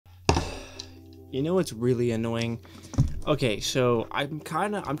You know what's really annoying? Okay, so I'm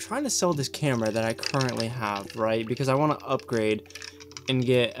trying to sell this camera that I currently have, right? Because I want to upgrade and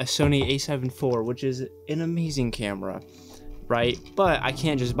get a Sony a7 IV, which is an amazing camera, right? But I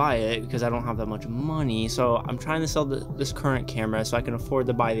can't just buy it because I don't have that much money. So I'm trying to sell this current camera so I can afford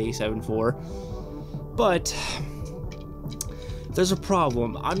to buy the a7 IV. But there's a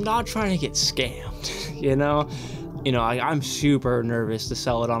problem. I'm not trying to get scammed, you know? I'm super nervous to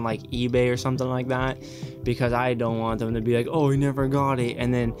sell it on like eBay or something like that because I don't want them to be like, oh, he never got it,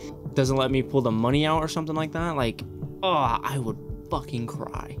 and then doesn't let me pull the money out or something like that. Like, oh, I would fucking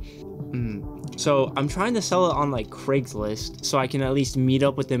cry. So I'm trying to sell it on like Craigslist so I can at least meet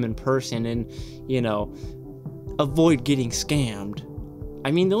up with them in person and, avoid getting scammed.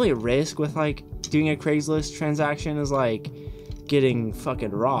 I mean, the only risk with like doing a Craigslist transaction is like getting fucking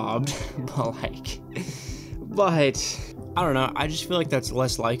robbed, but I don't know, I just feel like that's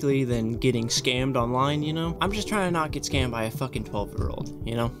less likely than getting scammed online, I'm just trying to not get scammed by a fucking 12-year-old,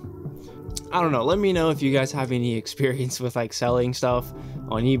 I don't know, let me know if you guys have any experience with like selling stuff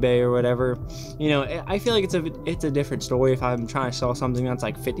on eBay or whatever. I feel like it's a different story if I'm trying to sell something that's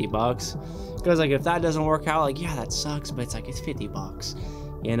like $50, because like if that doesn't work out, like yeah, that sucks, but it's like it's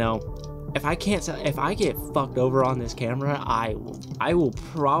 $50, if I can't sell, if I get fucked over on this camera, I will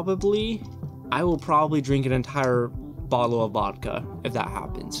probably drink an entire bottle of vodka if that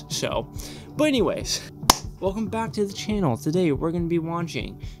happens. So, but anyways, welcome back to the channel. Today we're going to be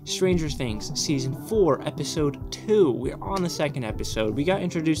watching Stranger Things Season 4, Episode 2. We're on the second episode. We got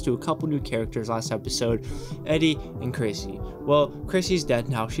introduced to a couple new characters last episode, Eddie and Chrissy. Well, Chrissy's dead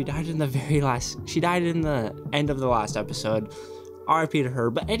now. She died in the end of the last episode. RIP to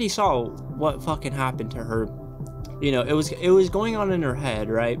her, but Eddie saw what fucking happened to her. It was going on in her head,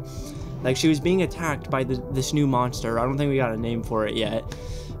 right? Like, she was being attacked by this new monster. I don't think we got a name for it yet.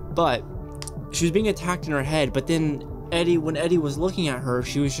 But she was being attacked in her head. But then when Eddie was looking at her,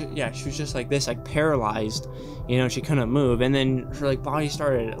 she was just like this, like paralyzed. She couldn't move. And then her like body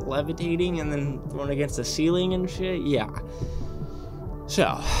started levitating and then thrown against the ceiling and shit. Yeah.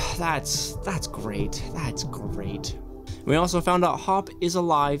 So that's great. That's great. We also found out Hop is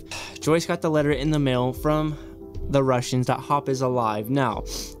alive. Joyce got the letter in the mail from the Russians that Hop is alive. Now,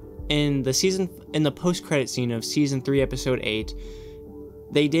 in the post-credit scene of season 3 episode 8,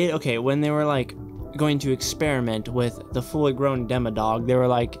 they did, okay, when they were like going to experiment with the fully grown Demodog, they were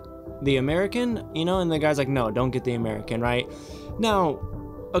like, the American, and the guy's like, no, don't get the American, right? Now,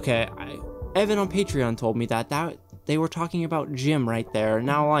 okay, Evan on Patreon told me that they were talking about Jim right there.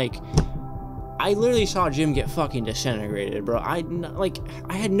 Now, like, I literally saw Jim get fucking disintegrated, bro. I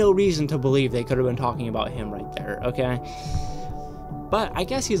had no reason to believe they could have been talking about him right there, okay? But I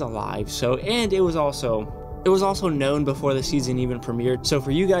guess he's alive, so, and it was also known before the season even premiered. So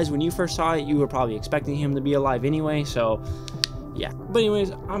for you guys, when you first saw it, you were probably expecting him to be alive anyway, so yeah. But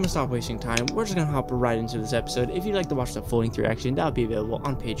anyways, I'm gonna stop wasting time. We're just gonna hop right into this episode. If you'd like to watch the full-length reaction, that'll be available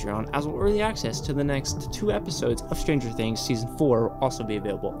on Patreon, as well early access to the next 2 episodes of Stranger Things Season 4 will also be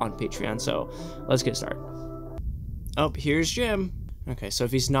available on Patreon. So let's get started. Oh, here's Jim. Okay, so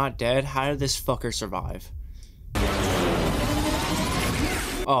if he's not dead, how did this fucker survive?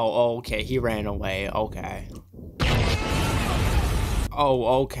 Oh, okay, he ran away. Okay.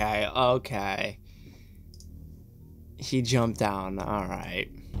 Oh, okay. He jumped down.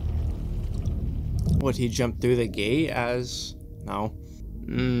 Alright. What, he jumped through the gate as... No.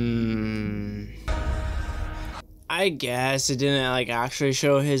 I guess it didn't, like, actually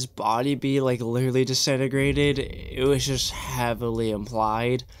show his body be, like, literally disintegrated. It was just heavily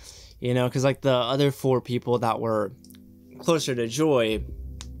implied. Because, like, the other 4 people that were closer to Joy...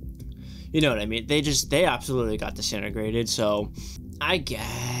 You know what I mean? They absolutely got disintegrated, so I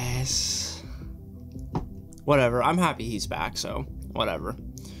guess. Whatever, I'm happy he's back, so whatever.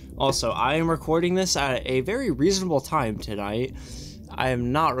 Also, I am recording this at a very reasonable time tonight. I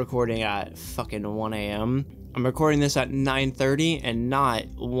am not recording at fucking 1 a.m. I'm recording this at 9:30 and not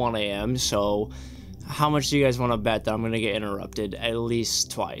 1 a.m., so how much do you guys want to bet that I'm going to get interrupted at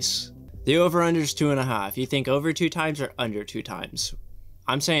least twice? The over-under is 2.5. You think over 2 times or under 2 times?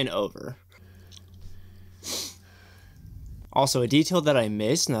 I'm saying over. Also, a detail that I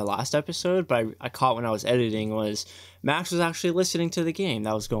missed in the last episode, but I caught when I was editing, was Max was actually listening to the game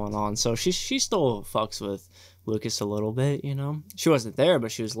that was going on. So she still fucks with Lucas a little bit, She wasn't there,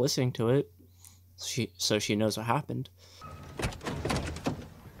 but she was listening to it. So she knows what happened.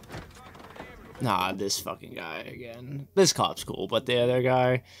 Nah, this fucking guy again. This cop's cool, but the other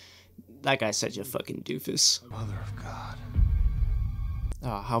guy, that guy's such a fucking doofus. Mother of God.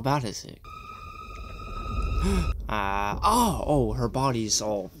 Oh, how bad is it? Oh, her body's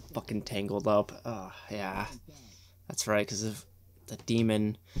all fucking tangled up. Oh, yeah. That's right, because of the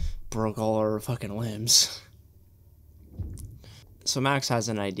demon broke all her fucking limbs. So Max has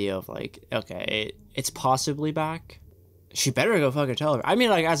an idea of like, okay, it's possibly back. She better go fucking tell her. I mean,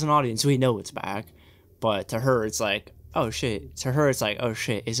 like, as an audience, we know it's back. But to her, it's like, oh shit. To her, it's like, oh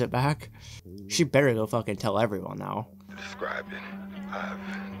shit, is it back? She better go fucking tell everyone now. Describe it. I've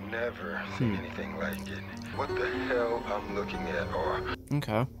never seen anything like it. What the hell I'm looking at, or...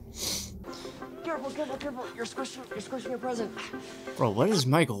 Okay. Careful, careful, careful. You're squishing your present. Bro, what is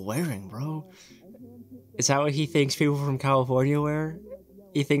Michael wearing, bro? Is that what he thinks people from California wear?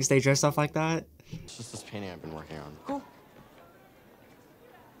 He thinks they dress up like that? It's just this painting I've been working on. Cool.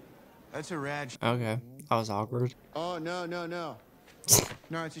 That's a rad. Okay. That was awkward. Oh, no. No,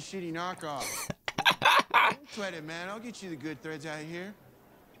 it's a shitty knockoff. Don't sweat it, man. I'll get you the good threads out here.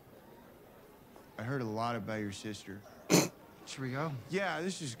 I heard a lot about your sister. Should we go? Yeah,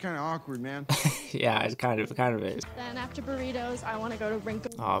 this is kind of awkward, man. Yeah, it's kind of is. Then after burritos, I want to go to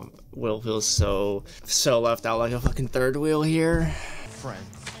Wrinkle. Will feels so left out like a fucking third wheel here. Friends.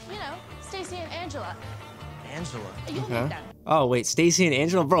 You know, Stacy and Angela. Angela. You'll meet them. Oh wait, Stacy and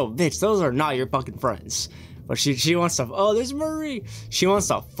Angela, bro, bitch, those are not your fucking friends. But she wants to. Oh, there's Marie. She wants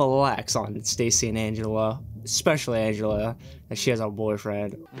to flex on Stacy and Angela, especially Angela, that she has a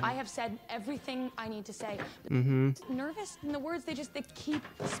boyfriend. I have said everything I need to say. Nervous, and the words they keep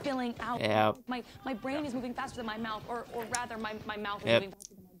spilling out. Yeah. My brain is moving faster than my mouth, or rather, my mouth is Yep. moving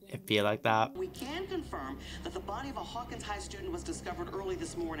faster than my brain. It be like that. We can confirm that the body of a Hawkins High student was discovered early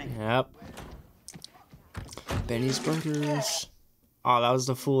this morning. Yep. Benny's Burgers. Oh, that was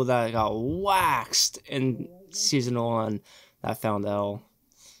the fool that got waxed in season 1 that found L.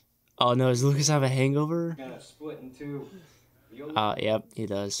 Oh no, does Lucas have a hangover? Kind of split in two. Yep, he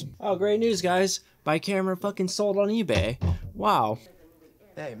does. Oh, great news, guys. My camera fucking sold on eBay. Wow.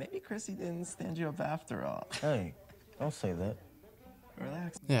 Hey, maybe Chrissy didn't stand you up after all. Hey, don't say that.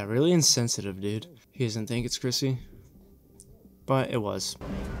 Relax. Yeah, really insensitive, dude. He doesn't think it's Chrissy. But it was.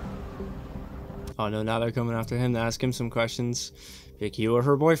 Oh no, now they're coming after him to ask him some questions. Like, you were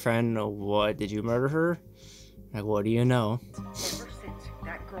her boyfriend. What? Did you murder her? Like, what do you know? Ever since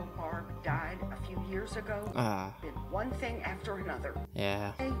that girl Barb died a few years ago, been one thing after another.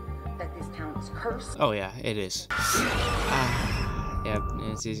 Yeah. That this town is cursed. Oh yeah, it is. Yep,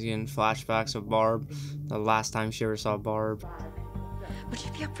 it's easy getting flashbacks of Barb. The last time she ever saw Barb. Would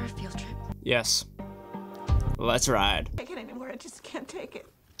you be up for a field trip? Yes. Let's ride. Take it anymore. I just can't take it.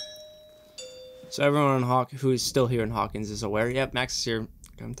 So everyone in who's still here in Hawkins is aware. Yep, Max is here.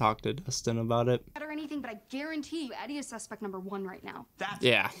 Come talk to Dustin about it. Or anything, but I guarantee you Eddie is suspect number 1 right now. That's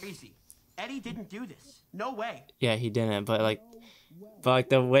crazy. Eddie didn't do this. No way. Yeah, he didn't, but like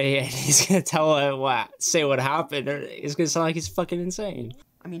the way Eddie's gonna say what happened, it's gonna sound like he's fucking insane.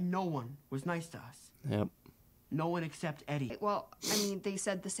 I mean, no one was nice to us. Yep. No one except Eddie. Well, I mean, they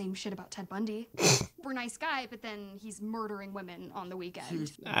said the same shit about Ted Bundy. We're a nice guy, but then he's murdering women on the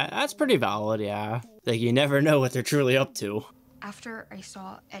weekend. That's pretty valid, yeah. Like, you never know what they're truly up to. After I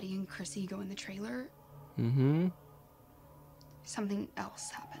saw Eddie and Chrissy go in the trailer, something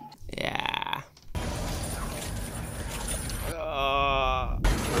else happened. Yeah. Oh,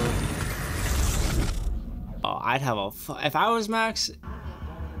 I'd have if I was Max,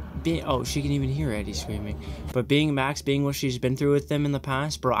 she can even hear Eddie screaming. But being Max, being what she's been through with them in the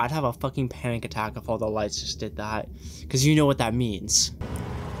past, bro, I'd have a fucking panic attack if all the lights just did that. Because you know what that means.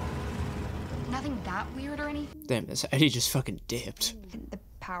 Nothing that weird or anything. Damn, this Eddie just fucking dipped. The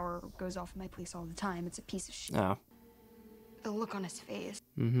power goes off in my place all the time. It's a piece of shit. Oh. The look on his face.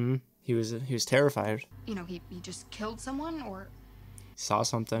 He was terrified. You know, he just killed someone, or... He saw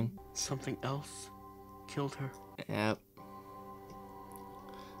something. Something else killed her. Yep.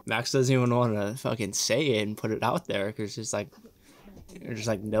 Max doesn't even want to fucking say it and put it out there because you're just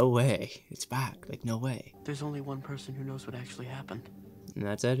like, no way, it's back. Like, no way. There's only one person who knows what actually happened. And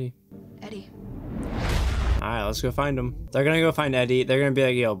that's Eddie. Eddie. Alright, let's go find him. They're gonna go find Eddie. They're gonna be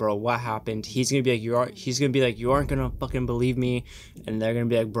like, yo, bro, what happened? He's gonna be like, you aren't gonna fucking believe me. And they're gonna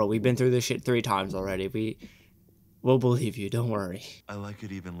be like, bro, we've been through this shit 3 times already. We'll believe you, don't worry. I like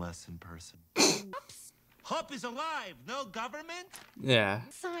it even less in person. Hup is alive, no government? Yeah.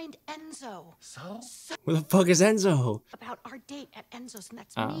 Signed Enzo. So? Where the fuck is Enzo? About our date at Enzo's, and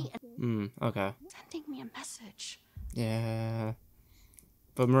that's me. Okay. Sending me a message. Yeah.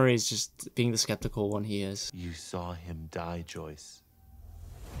 But Murray's just being the skeptical one he is. You saw him die, Joyce.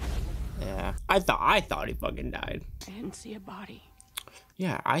 Yeah. I thought he fucking died. I didn't see a body.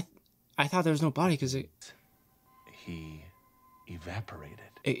 Yeah, I thought there was no body because He evaporated.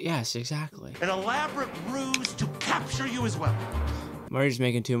 Yes, exactly. An elaborate ruse to capture you as well. Murray's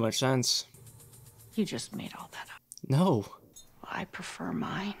making too much sense. You just made all that up. No. I prefer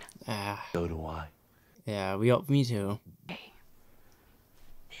mine. Ah. So do I. Yeah, me too. Hey,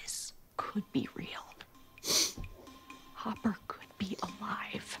 this could be real. Hopper could be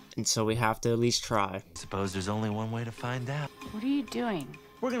alive. And so we have to at least try. Suppose there's only one way to find out. What are you doing?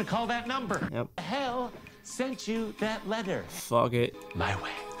 We're gonna call that number. Yep. The hell sent you that letter? Fuck it. My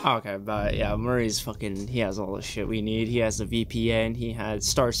way. Okay, but yeah, Murray's fucking, he has all the shit we need. He has the VPN, he had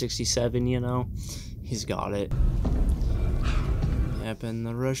Star 67, you know? He's got it. Yep, and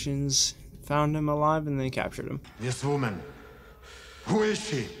the Russians found him alive and they captured him. This woman. Who is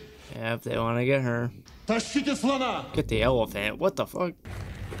she? Yep, they want to get her. Get the elephant. What the fuck?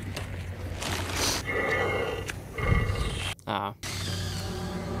 Ah.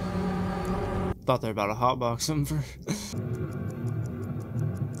 Thought they were about to hotbox him for...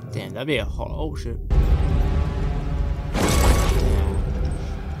 Damn, that'd be a oh shit.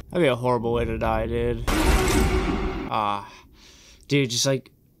 That'd be a horrible way to die, dude. Ah. Dude, just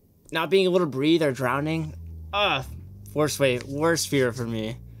like not being able to breathe or drowning. Worst fear for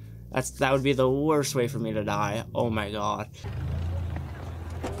me. That would be the worst way for me to die. Oh my god.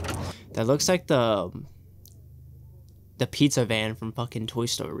 That looks like the pizza van from fucking Toy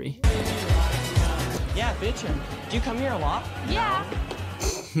Story. Yeah, bitch. Do you come here a lot? Yeah.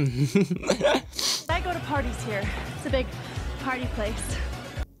 I go to parties here. It's a big party place.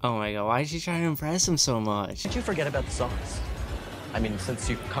 Oh my god, why is she trying to impress him so much? Did you forget about the songs? I mean, since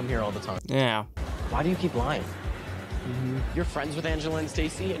you come here all the time. Yeah. Why do you keep lying? You're friends with Angela and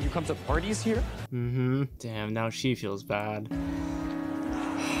Stacy, and you come to parties here? Damn, now she feels bad.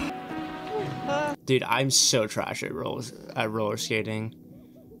 Dude, I'm so trash at roller skating.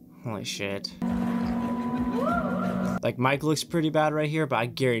 Holy shit. Like, Mike looks pretty bad right here, but I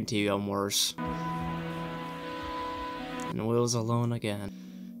guarantee you I'm worse. And Will's alone again.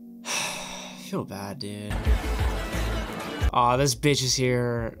 Feel bad, dude. Aw, this bitch is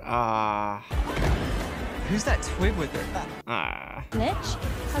here. Who's that twig with her? Mitch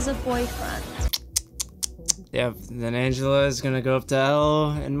has a boyfriend. Yep, then Angela is gonna go up to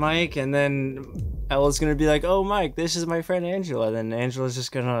Elle and Mike, and then Ella's gonna be like, oh, Mike, this is my friend Angela. Then Angela's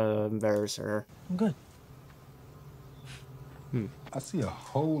just gonna embarrass her. I'm good. I see a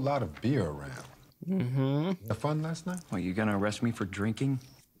whole lot of beer around. Have fun last night? What, you gonna arrest me for drinking?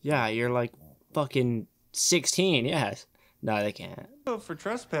 Yeah, you're like fucking 16, yes. No, they can't. For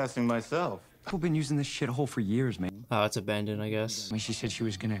trespassing myself. I've been using this shithole for years, man. Oh, it's abandoned, I guess. I mean, she said she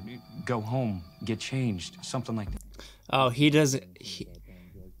was gonna go home, get changed, something like that. Oh, he doesn't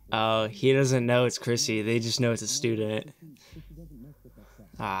know it's Chrissy. They just know it's a student.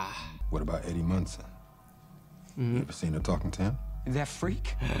 What about Eddie Munson? You ever seen her talking to him? That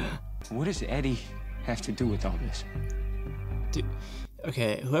freak? What does Eddie have to do with all this? Dude,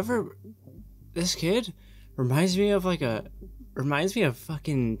 okay, this kid reminds me of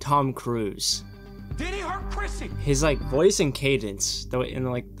fucking Tom Cruise. Did he hurt Chrissy? His like voice and cadence, the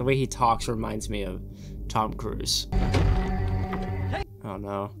way he talks reminds me of Tom Cruise. Oh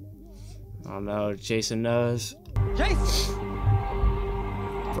no. Oh no, Jason knows. Jason!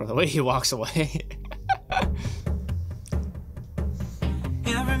 Bro, the way he walks away.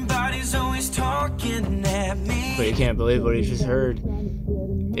 Everybody's always talking at me. But you can't believe what he just heard.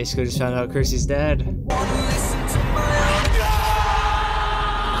 Basically just found out Chrissy's dead.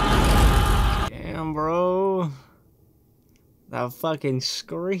 Damn, bro. That fucking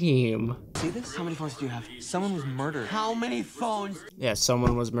scream. See this? How many phones do you have? Someone was murdered. How many phones? Yeah,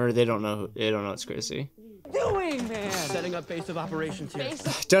 someone was murdered. They don't know it's Chrissy. Doing, man? Setting up base of operations here.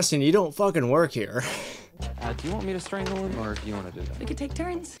 Justin, you don't fucking work here. Do you want me to strangle him, or do you want to do that? We could take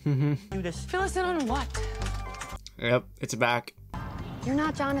turns. Do this. Fill us in on what? Yep, it's back. You're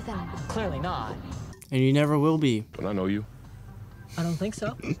not Jonathan. Clearly not. And you never will be. Don't I know you? I don't think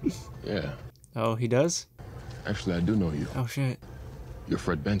so. Yeah. Oh, he does? Actually, I do know you. Oh, shit. You're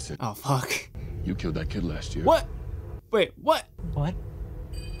Fred Benson. Oh, fuck. You killed that kid last year. What? Wait, what? What?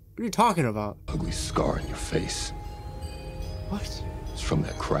 What are you talking about? Ugly scar on your face. What? It's from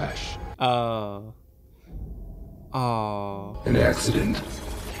that crash. Oh. An accident.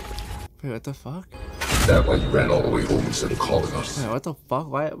 Wait, what the fuck? That why you ran all the way home instead of calling us. Wait, what the fuck?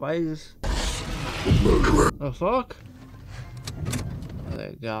 Why is Murderer. the fuck?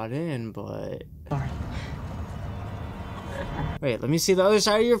 They got in, but... Wait, let me see the other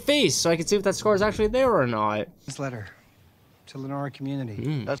side of your face so I can see if that scar is actually there or not. This letter to Lenora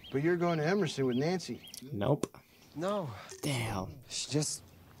Community. But you're going to Emerson with Nancy. Nope. No. Damn. She just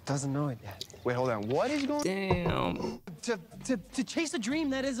doesn't know it yet. Wait, hold on. What is going? Damn. To chase a dream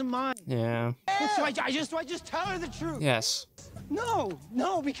that isn't mine. Yeah. So I just tell her the truth. Yes.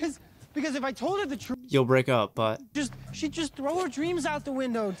 No, because if I told her the truth, you'll break up, but she'd just throw her dreams out the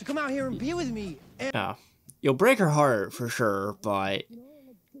window to come out here and be with me. And yeah, you'll break her heart for sure, but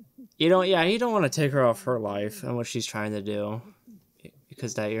you don't want to take her off her life and what she's trying to do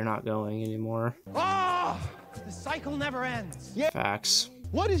because that you're not going anymore. oh, the cycle never ends. Yeah. Facts.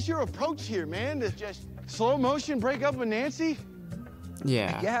 What is your approach here, man? To just slow motion break up with Nancy?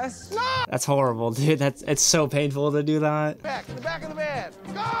 Yeah. Yes. No! That's horrible, dude. It's so painful to do that. Back to the back of the van.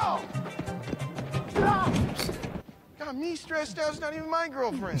 Go! Got me stressed out. It's not even my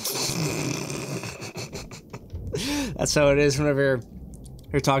girlfriend. That's how it is whenever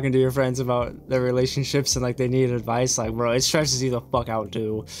you're talking to your friends about their relationships and like they need advice. Like, bro, it stresses you the fuck out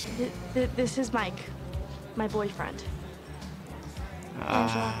too. This is Mike, my boyfriend. What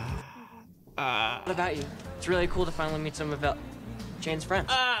about you? It's really cool to finally meet some of Jane's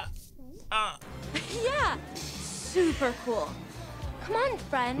friends. Yeah, super cool. Come on,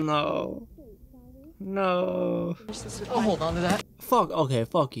 friend. No. Oh, hold on to that. Fuck. Okay,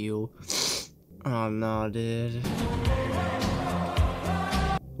 fuck you. Oh no, dude.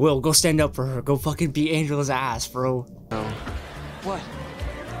 Will, go stand up for her. Go fucking beat Angela's ass, bro. No. What?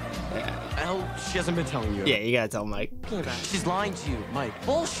 Hell, she hasn't been telling you. Yeah, you gotta tell Mike. She's lying to you, Mike.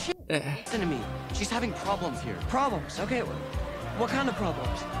 Bullshit. Listen to me. She's having problems here. Problems? Okay. What kind of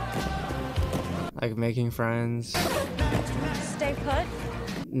problems? Like making friends. Stay put.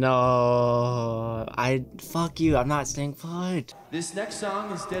 No, fuck you. I'm not staying put. This next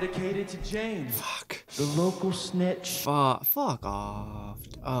song is dedicated to Jane. Fuck. The local snitch. Fuck off.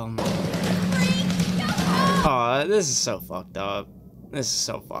 Oh, this is so fucked up. This is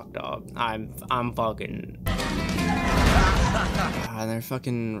so fucked up. I'm fucking. They're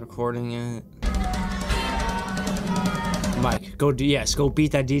fucking recording it. Mike, go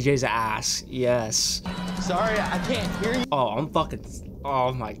beat that DJ's ass. Yes. Sorry, I can't hear you. Oh,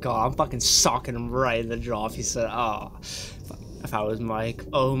 oh my god, I'm fucking socking him right in the jaw if he said, oh. If I was Mike,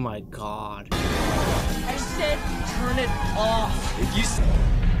 oh my god. I said turn it off. If you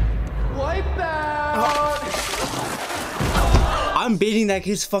wipe out. I'm beating that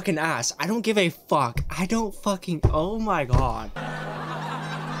kid's fucking ass. I don't give a fuck. I don't fucking, oh my god.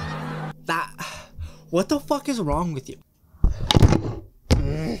 What the fuck is wrong with you?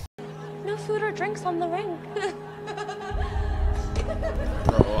 No food or drinks on the ring.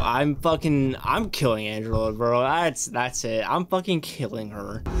 Bro, I'm killing Angela, bro. That's it. I'm fucking killing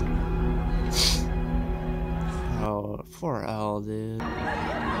her. Oh, poor L, dude.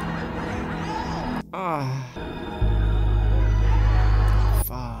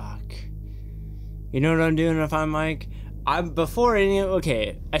 Fuck. You know what I'm doing if I'm Mike? As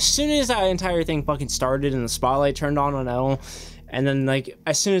soon as that entire thing fucking started and the spotlight turned on L, and then like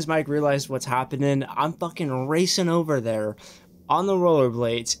as soon as Mike realized what's happening, I'm fucking racing over there on the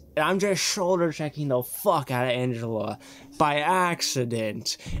rollerblades, and I'm just shoulder checking the fuck out of Angela by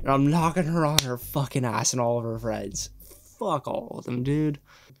accident, and I'm knocking her on her fucking ass and all of her friends. Fuck all of them, dude.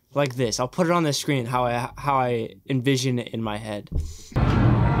 Like this. I'll put it on the screen how I envision it in my head.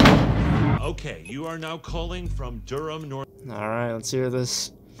 Okay, you are now calling from Durham, North. All right, let's hear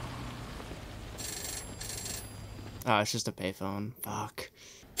this. Oh, it's just a payphone. Fuck.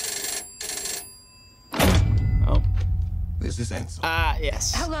 Oh. This is Enzo.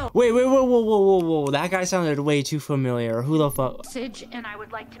 Yes. Hello. Wait, whoa. That guy sounded way too familiar. Who the fuck? Message, and I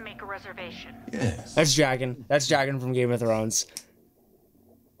would like to make a reservation. Yes. That's Dragon. That's Dragon from Game of Thrones.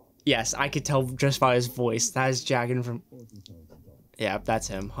 Yes, I could tell just by his voice. That is Dragon from... Yeah, that's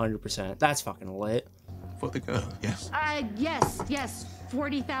him, 100%. That's fucking lit. For the girl, yes? Yes,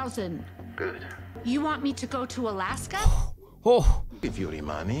 40,000. Good. You want me to go to Alaska? Oh. If Yuri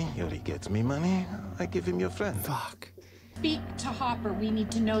money, Yuri gets me money, I give him your friend. Fuck. Speak to Hopper. We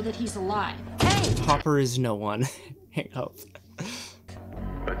need to know that he's alive. Hey! Hopper is no one. Hang up.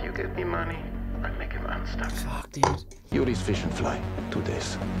 But you get me money, I make him unstuck. Fuck, dude. Yuri's fish and fly. 2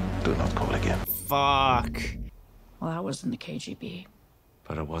 days. Do not call again. Fuck. Well, that wasn't the KGB.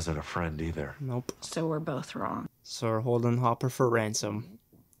 But it wasn't a friend either. Nope. So we're both wrong. So we're holding Hopper for ransom.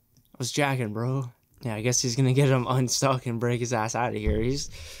 I was jacking, bro. Yeah, I guess he's gonna get him unstuck and break his ass out of here. He's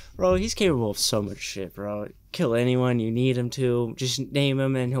capable of so much shit, bro. Kill anyone you need him to. Just name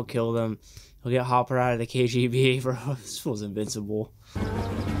him and he'll kill them. He'll get Hopper out of the KGB, bro. This fool's invincible.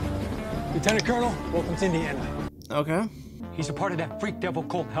 Lieutenant Colonel, welcome to Indiana. Okay. He's a part of that freak devil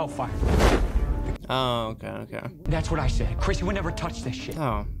cult Hellfire. Oh, okay. That's what I said. Chrissy would never touch this shit.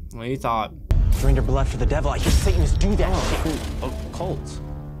 Oh, well, you thought. Surrender blood for the devil. I hear Satanists do that shit. Oh, cults.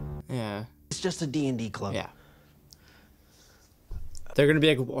 Yeah. It's just a D&D club. Yeah. They're gonna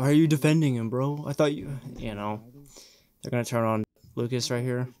be like, why are you defending him, bro? I thought you know. They're gonna turn on Lucas right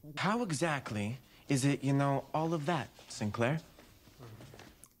here. How exactly is it, all of that, Sinclair?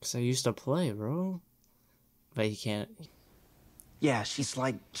 Cause I used to play, bro. But you can't. Yeah, she's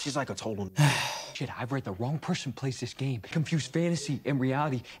like a total. Shit, I've read the wrong person plays this game. Confuse fantasy and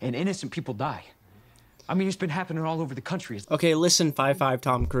reality, and innocent people die. I mean, it's been happening all over the country. Okay, listen, 5'5"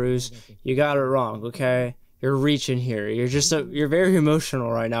 Tom Cruise, you got it wrong. Okay, you're reaching here. You're very emotional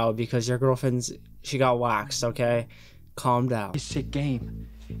right now because your she got waxed. Okay, calm down. It's a sick game,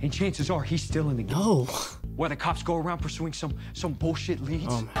 and chances are he's still in the game. No. Where the cops go around pursuing some bullshit leads.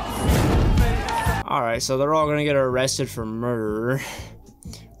 Oh my. All right, so they're all gonna get arrested for murder.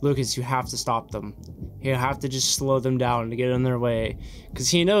 Lucas, you have to stop them. You have to just slow them down to get in their way. Because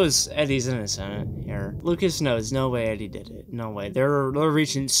he knows Eddie's innocent here. Lucas knows no way Eddie did it. No way. They're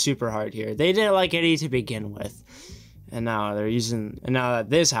reaching super hard here. They didn't like Eddie to begin with. And now now that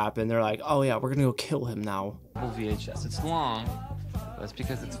this happened, they're like, oh yeah, we're gonna go kill him now. VHS. It's long, but that's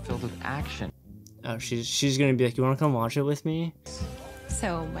because it's filled with action. Oh, she's gonna be like, you wanna come watch it with me?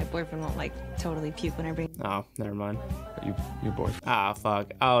 So my boyfriend won't like totally puke when I bring. Oh, never mind. Your boyfriend. Ah,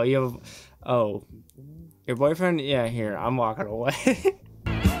 fuck. Oh, your boyfriend? Yeah, here. I'm walking away.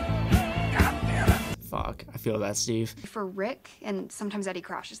 Fuck. I feel that, Steve. For Rick, and sometimes Eddie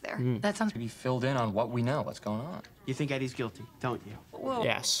crashes there. That sounds to be filled in on what we know. What's going on? You think Eddie's guilty, don't you? Well,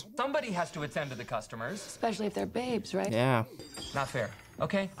 yes. Somebody has to attend to the customers. Especially if they're babes, right? Yeah. Not fair.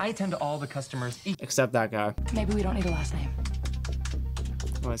 Okay, I attend to all the customers. Except that guy. Maybe we don't need a last name.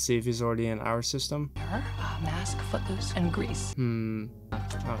 Let's see if he's already in our system. Her, Mask, Footloose, and Grease.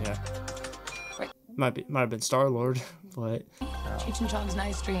 Okay. Right. Might have been Star-Lord, but Cheech and Chong's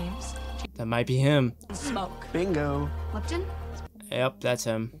Nice Dreams. that might be him. Smoke. Bingo. Lipton? Yep, that's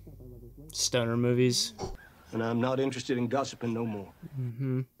him. Stoner movies. And I'm not interested in gossiping no more.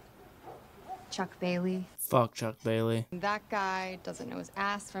 Chuck Bailey. Fuck Chuck Bailey. That guy doesn't know his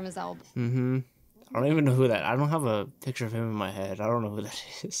ass from his elbow. I don't even know who that. I don't have a picture of him in my head. I don't know who that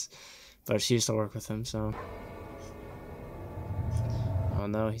is. But she used to work with him, so. Oh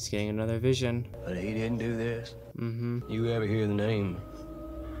no, he's getting another vision. But he didn't do this. You ever hear the name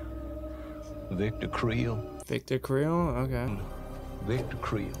Victor Creel? Victor Creel? Okay. Victor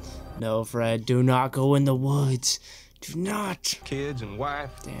Creel. No, Fred, do not go in the woods. Do not. Kids and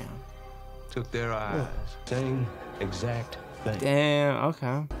wife. Damn. Took their eyes. Same exact thing. Damn,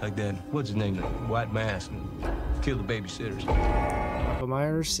 okay. Like that, what's his name? White mask and killed the babysitters. Michael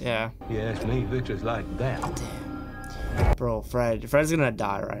Myers? Yeah. You ask me, Victor's like that. Damn. Bro, Fred's gonna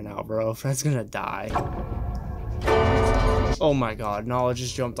die right now, bro. Fred's gonna die. Oh my god, Nala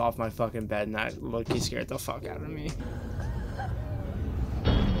just jumped off my fucking bed and that look, he scared the fuck out of me.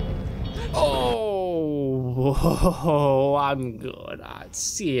 Oh, I'm good.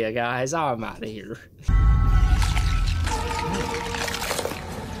 See ya, guys. I'm out of here.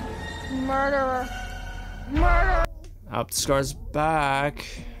 Murderer. Murderer. Oh, the scar's back.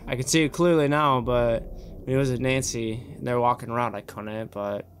 I can see it clearly now, but when it was with Nancy and they're walking around, I couldn't,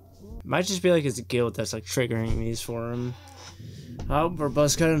 but it might just be like his guilt that's like triggering these for him. Oh, we're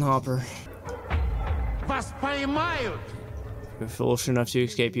Buzzcut and Hopper. If you're foolish enough to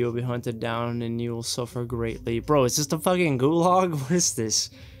escape, you will be hunted down and you will suffer greatly. Bro, is this the fucking gulag? What is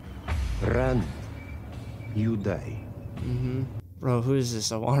this? Run. You die. Bro, who is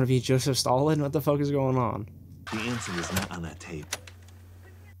this? I want to be Joseph Stalin? What the fuck is going on? The answer is not on that tape.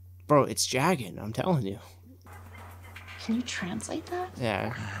 Bro, it's Jagged, I'm telling you. Can you translate that?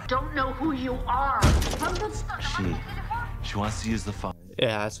 Yeah. Don't know who you are. She wants to use the phone.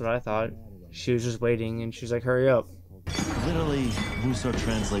 Yeah, that's what I thought. She was just waiting and she's like, hurry up. Literally, Musso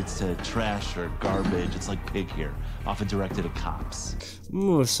translates to trash or garbage. It's like pig here, often directed at cops.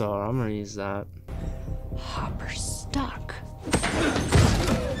 Musso, I'm gonna use that. Hopper's stuck.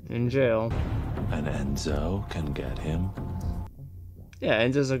 In jail. And Enzo can get him. Yeah,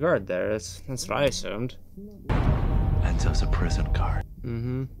 Enzo's a guard there. That's what I assumed. Enzo's a prison guard.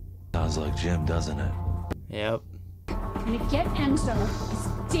 Sounds like Jim, doesn't it? Yep. I'm gonna get Enzo. This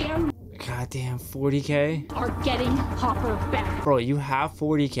damn Goddamn 40K? are getting Hopper back. Bro, you have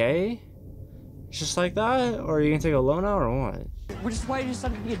 40K? Just like that? Or are you gonna take a loan out or what? Which is why you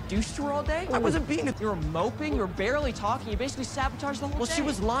decided to be a douche to her all day? I wasn't being a... You were moping, you were barely talking, you basically sabotaged the whole day. Well, she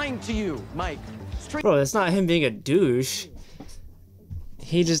was lying to you, Mike. Straight... Bro, that's not him being a douche.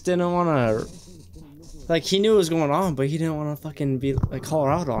 He just didn't wanna... Like, he knew what was going on, but he didn't wanna fucking be, like, call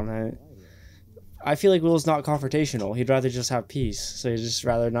her out on it. I feel like Will's not confrontational. He'd rather just have peace, so he'd just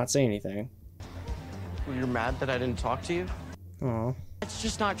rather not say anything. Well, you're mad that I didn't talk to you? Aw. It's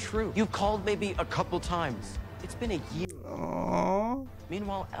just not true. You've called maybe a couple times. It's been a year. Aww.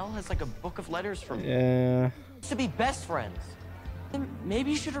 Meanwhile, Elle has like a book of letters from me. Yeah. To be best friends. Then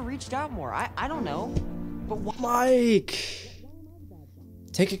maybe you should have reached out more. I don't know. But what? Mike,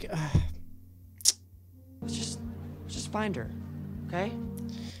 take a. Just find her, okay?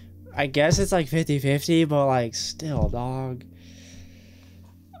 I guess it's like 50-50, but like still, dog.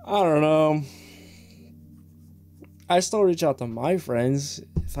 I don't know. I still reach out to my friends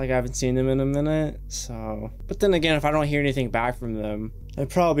if like I haven't seen them in a minute. So, but then again, if I don't hear anything back from them, I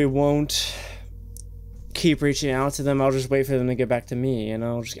probably won't keep reaching out to them. I'll just wait for them to get back to me, you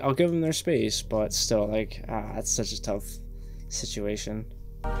know. I'll give them their space, but still, like, that's such a tough situation.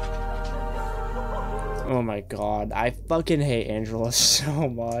 Oh my god, I fucking hate Angela so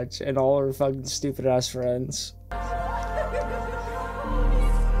much and all her fucking stupid ass friends.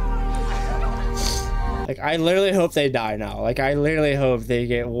 Like, I literally hope they die now. Like, I literally hope they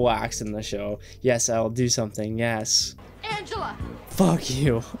get waxed in the show. Yes, I'll do something. Yes. Angela! Fuck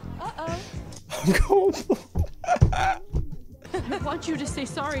you. Uh-oh. I'm going. I want you to say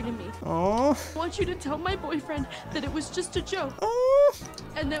sorry to me. Aww. I want you to tell my boyfriend that it was just a joke. Aww.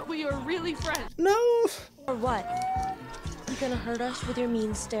 And that we are really friends. No. Or what? You gonna hurt us with your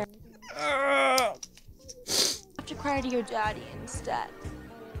mean stare? Uh. Have to cry to your daddy instead.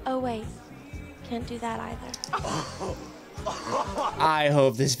 Oh wait, can't do that either. I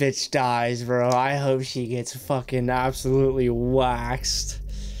hope this bitch dies, bro. I hope she gets fucking absolutely waxed.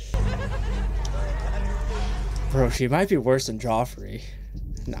 Bro, she might be worse than Joffrey.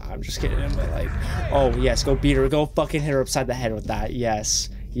 Nah, I'm just kidding. But like, oh yes, go beat her. Go fucking hit her upside the head with that. Yes,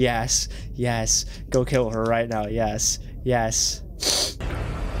 yes, yes. Go kill her right now. Yes, yes.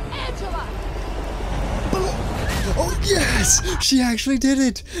 Angela! Oh yes, she actually did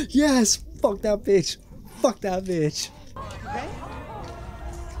it. Yes, fuck that bitch. Fuck that bitch. Okay.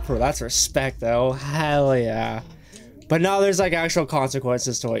 Bro, that's respect though. Hell yeah. But now there's like actual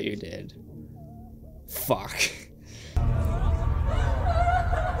consequences to what you did. Fuck.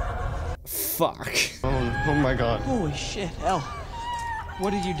 Fuck. Oh my god. Holy shit, Elle. What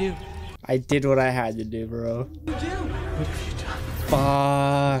did you do? I did what I had to do, bro. You do? What have you done?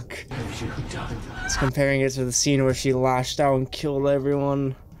 Fuck. What have you done? It's comparing it to the scene where she lashed out and killed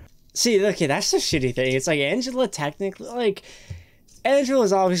everyone. See, okay, that's the shitty thing. It's like Angela technically, like,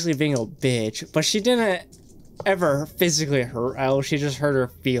 Angela's obviously being a bitch, but she didn't ever physically hurt Elle. She just hurt her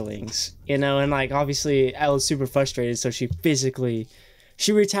feelings, you know? And like, obviously, Elle's super frustrated, so she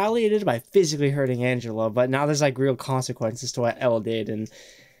retaliated by physically hurting Angela, but now there's like real consequences to what Elle did and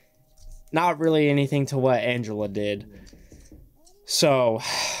not really anything to what Angela did. So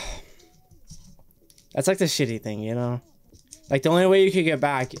that's like the shitty thing, you know? Like the only way you could get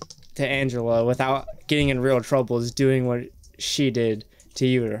back to Angela without getting in real trouble is doing what she did to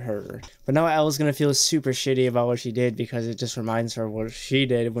you or her. But now Elle's gonna feel super shitty about what she did because it just reminds her of what she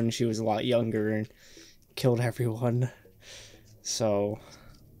did when she was a lot younger and killed everyone. So,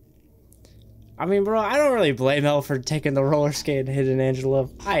 I mean, bro, I don't really blame Elle for taking the roller skate and hitting Angela.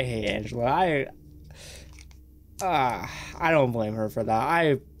 I hate Angela. I don't blame her for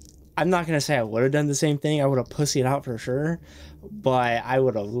that. I'm not gonna say I would have done the same thing. I would have pussied out for sure, but I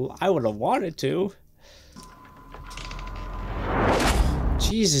would have wanted to.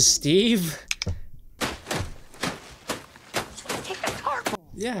 Jesus, Steve. Take the tarp.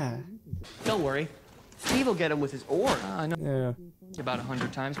 Yeah. Don't worry. Steve will get him with his oar. I know. Yeah. About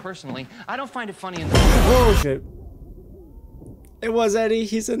 100 times personally. I don't find it funny in the. Oh shit. It was Eddie.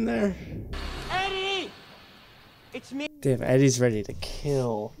 He's in there. Eddie! It's me. Damn, Eddie's ready to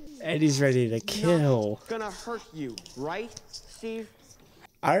kill. Eddie's ready to kill. Gonna hurt you, right, Steve?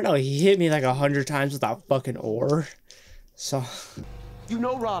 I don't know. He hit me like 100 times with that fucking oar. So. You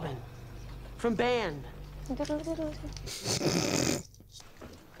know Robin from band. But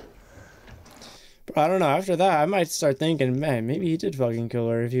I don't know. After that, I might start thinking, man, maybe he did fucking kill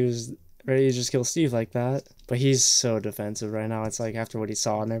her if he was ready to just kill Steve like that. But he's so defensive right now. It's like after what he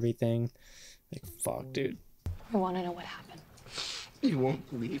saw and everything. Like, fuck, dude. I want to know what happened. You won't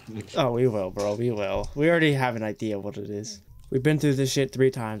believe me. Oh, we will, bro. We will. We already have an idea what it is. We've been through this shit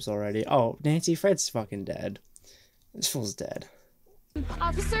 3 times already. Oh, Nancy, Fred's fucking dead. This fool's dead.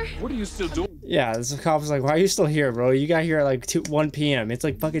 Officer? What are you still doing? Yeah, this cop was like, why are you still here, bro? You got here at like 1 p.m. It's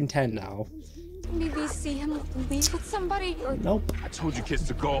like fucking 10 now. Maybe see him leave with somebody or... Nope. I told you kids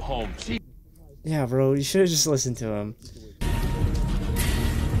to go home. Yeah, bro, you should have just listened to him.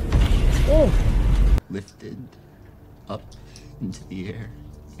 Oh! Lifted up into the air,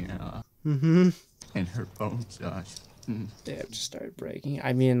 you know. Mm-hmm. And her bones, Yeah, just started breaking.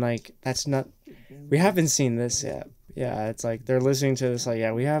 I mean, like, that's not... We haven't seen this yet. Yeah, it's like, they're listening to this like,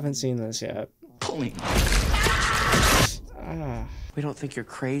 yeah, we haven't seen this yet. Pulling. Ah. We don't think you're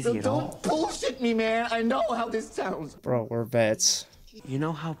crazy at all. Don't bullshit me, man. I know how this sounds. Bro, we're vets. You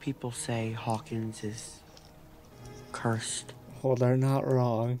know how people say Hawkins is cursed? Well, they're not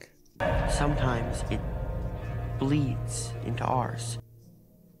wrong. Sometimes it bleeds into ours.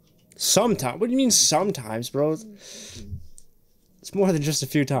 Sometimes? What do you mean sometimes, bro? It's more than just a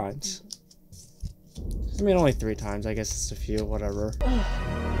few times. I mean, only 3 times. I guess it's a few, whatever.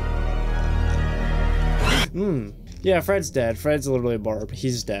 Yeah, Fred's dead. Fred's literally Barb.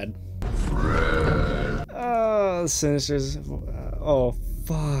 He's dead. Fred. Oh, Sinister's. Oh,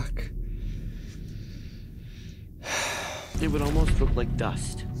 fuck. It would almost look like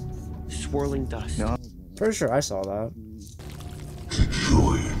dust. Swirling dust. No. Pretty sure I saw that.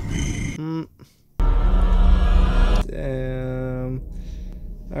 Join me. Damn.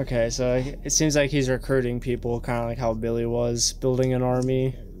 Okay, so it seems like he's recruiting people, kind of like how Billy was, building an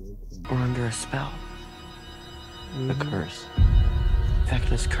army. We're under a spell. A curse.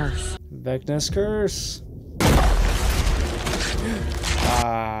 Vecna's curse. Vecna's curse.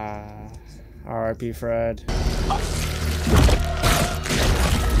 R.I.P. Fred.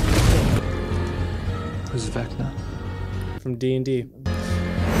 Who's Vecna? From D&D.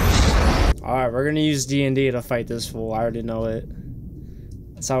 Alright, we're gonna use D&D to fight this fool. I already know it.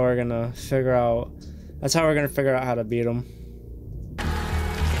 That's how we're gonna figure out. That's how we're gonna figure out how to beat him.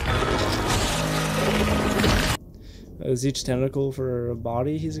 Is each tentacle for a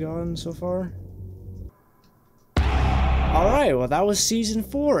body he's gotten so far? Alright, well that was season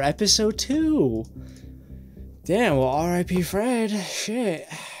 4, episode 2. Damn, well R.I.P. Fred. Shit.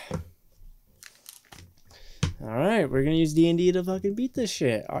 Alright, we're gonna use D&D to fucking beat this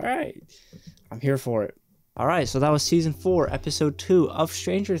shit. Alright. I'm here for it. Alright, so that was season 4, episode 2 of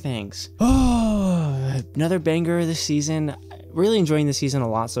Stranger Things. Oh, another banger of the season. Really enjoying the season a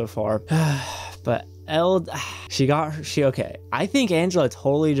lot so far. But Elle, okay. I think Angela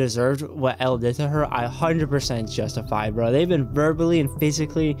totally deserved what Elle did to her. I 100% justified, bro. They've been verbally and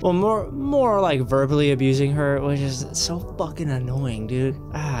physically, well, more like verbally abusing her, which is so fucking annoying, dude.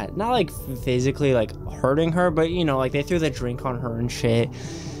 Not like physically like hurting her, but you know, like they threw the drink on her and shit.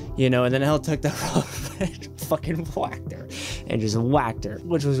 You know, and then Elle took the rope and fucking whacked her, and just whacked her,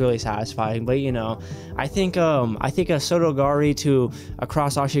 which was really satisfying. But you know, I think a Sotogari to a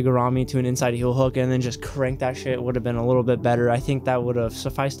cross Ashigarami to an inside heel hook, and then just crank that shit would have been a little bit better. I think that would have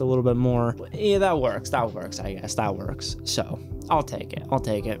sufficed a little bit more. Yeah, that works. I guess that works. So I'll take it.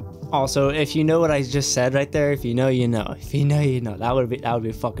 Also, if you know what I just said right there, if you know, you know. If you know, you know. That would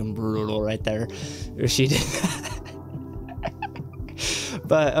be fucking brutal right there if she did that.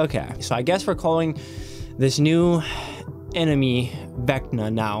 But okay, so I guess we're calling this new enemy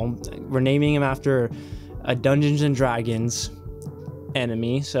Vecna now. We're naming him after a Dungeons and Dragons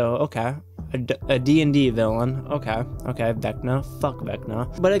enemy. So okay, a D&D villain. Okay, Vecna. Fuck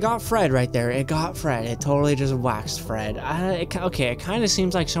Vecna. But it got Fred right there. It got Fred. It totally just waxed Fred. It kind of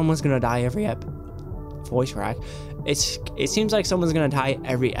seems like someone's gonna die every voice crack. It seems like someone's gonna die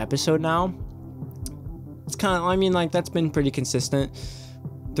every episode now. It's kind of, I mean, like that's been pretty consistent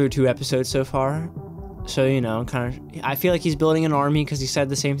through 2 episodes so far. So, you know, kind of, I feel like he's building an army because he said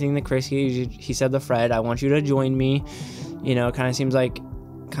the same thing to Chris. He said to Fred, I want you to join me. You know, kind of seems like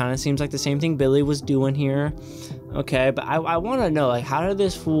the same thing Billy was doing here. Okay, but I want to know, like, how did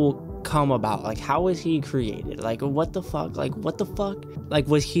this fool come about? Like, how was he created? Like, what the fuck? Like,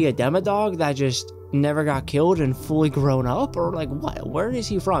 was he a demodog that just never got killed and fully grown up? Or, like, what? Where is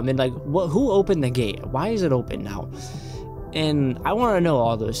he from? And, like, who opened the gate? Why is it open now? And I want to know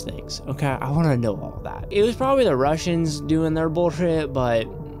all those things, okay? I want to know all that. It was probably the Russians doing their bullshit, but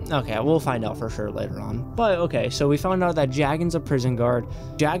okay, we'll find out for sure later on. But okay, so we found out that Jagan's a prison guard.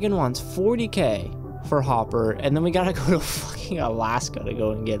 Jagan wants 40K for Hopper, and then we gotta go to fucking Alaska to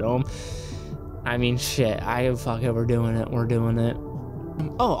go and get him. I mean, shit, we're doing it.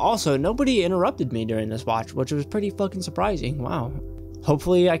 Oh, also, nobody interrupted me during this watch, which was pretty fucking surprising. Wow.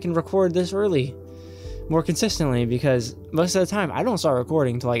 Hopefully I can record this early, more consistently, because most of the time I don't start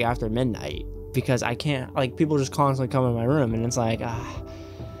recording till like after midnight, because I can't, like, people just constantly come in my room, and it's like,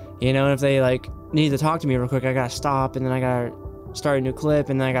 you know, if they like need to talk to me real quick, I gotta stop, and then I gotta start a new clip,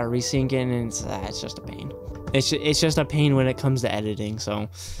 and then I gotta resync it, and it's just a pain. It's just a pain when it comes to editing. So,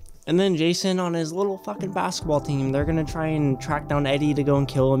 and then Jason on his little fucking basketball team, they're gonna try and track down Eddie to go and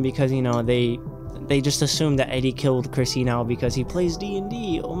kill him, because, you know, they just assumed that Eddie killed Chrissy now because he plays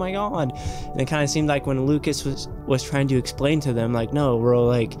D&D. Oh my god. And it kind of seemed like when Lucas was trying to explain to them, like, no, bro,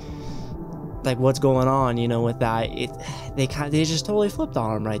 like what's going on, you know, with that, they just totally flipped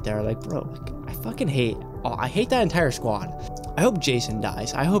on him right there. Like, bro, like, I hate that entire squad. I hope Jason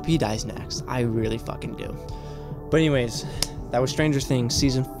dies. I hope he dies next. I really fucking do. But anyways, that was Stranger Things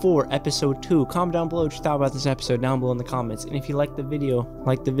Season 4, Episode 2. Comment down below what you thought about this episode down below in the comments. And if you liked the video,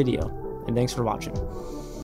 like the video. And thanks for watching.